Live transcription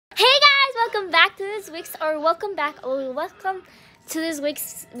welcome back to this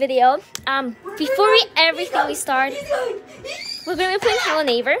week's video. Before we start, we're gonna be playing Hello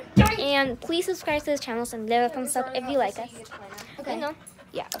Neighbor, and please subscribe to this channel and leave a thumbs up if you like us. Okay. No?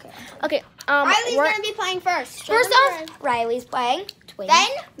 Yeah. Okay. Riley's gonna be playing first. First off, Riley's playing. Then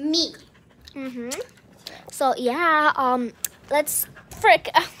me. So yeah. Let's frick.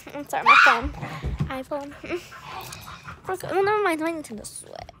 I'm sorry, my phone. iPhone. Oh, never mind. My Nintendo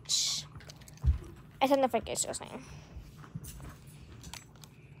Switch. I said the frick is just saying.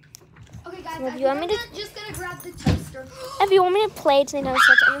 Okay, guys. If you want me to, just gonna grab the toaster. if you want me to play to Nintendo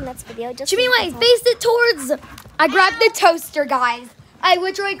Switch in the next video, just. Jimmy, wait, face it towards. I grabbed the toaster, guys. I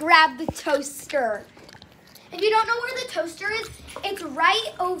literally grabbed the toaster. If you don't know where the toaster is, it's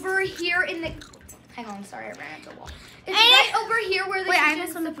right over here in the. Hang on, sorry, I ran into the wall. It's right over here where the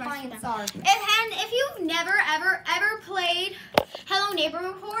kitchen appliances are. If you've never ever played Hello Neighbor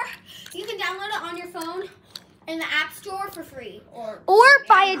before, you can download it on your phone in the App Store for free, Or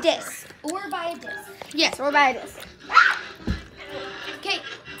buy a disc. Yes, or buy a disc. Okay.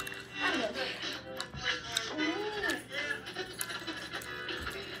 I'm good.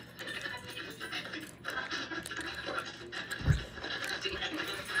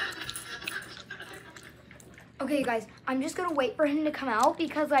 Okay, you guys, I'm just gonna wait for him to come out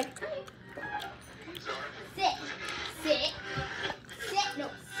because, like, Sit.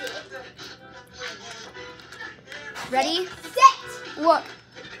 ready? Sit. Look.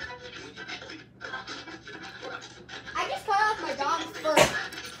 I just cut off my dog's fur.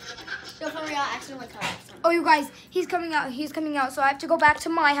 No, for real, I accidentally cut off. Oh, you guys, he's coming out. So I have to go back to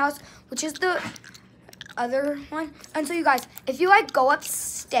my house, which is the other one. And so, you guys, if you, like, go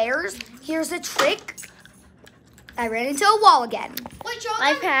upstairs, here's a trick. I ran into a wall again. Wait, show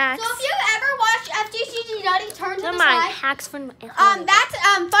Life them. hacks. So if you ever watch FGCG Nutty Turn to Never the mind. Side, Hacks from. that's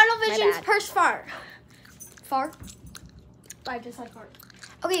Final Vision's bad. Purse Fart. Fart. I just said fart.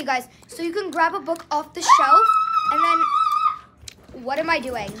 Okay, you guys, so you can grab a book off the shelf, and then, what am I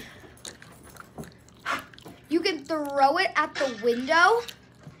doing? You can throw it at the window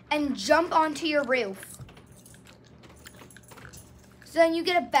and jump onto your roof. So then you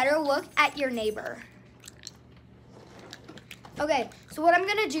get a better look at your neighbor. Okay, so what I'm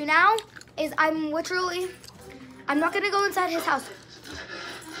gonna do now is I'm not gonna go inside his house.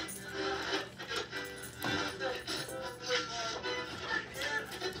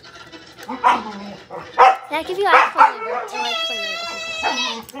 Yeah, give you iPhone or like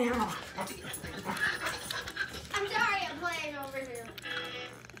play it. I'm sorry, I'm playing over here.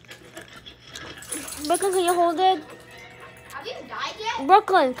 Brooklyn, can you hold it? Have you died yet?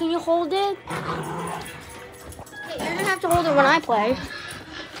 Brooklyn, can you hold it? You're gonna have to hold it when I play.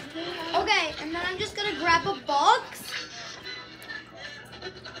 Okay, and then I'm just gonna grab a box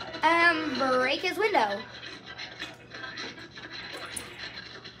and break his window.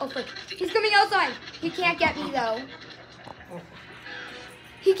 Oh, frick. He's coming outside. He can't get me, though.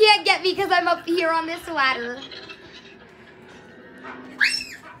 He can't get me because I'm up here on this ladder.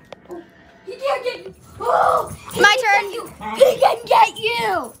 Oh, he can't get you. Oh, My turn. He can get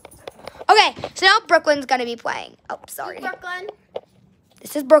you. Okay, so now Brooklyn's gonna be playing. Oh, sorry. Brooklyn.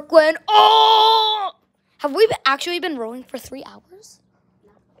 This is Brooklyn. Oh! Have we actually been rolling for 3 hours?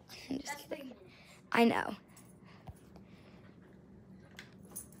 I'm just kidding. I know.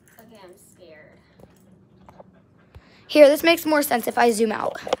 Okay, I'm scared. Here, this makes more sense if I zoom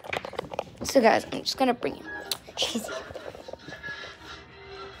out. So, guys, I'm just gonna bring you. Easy.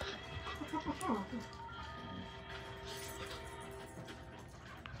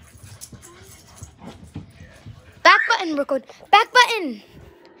 Back button, Brooklyn. Back button.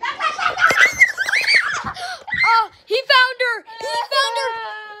 Oh, he found her.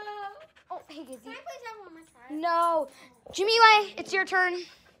 Oh, hey, Gizzy. Can I please have one more try? No. Jimmy Way, it's your turn.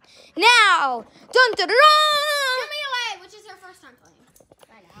 Now. Dun, dun, dun, dun. Away, which is her first time playing.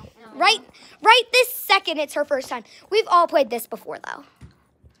 Right this second, it's her first time. We've all played this before, though.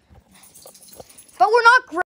 But we're not great.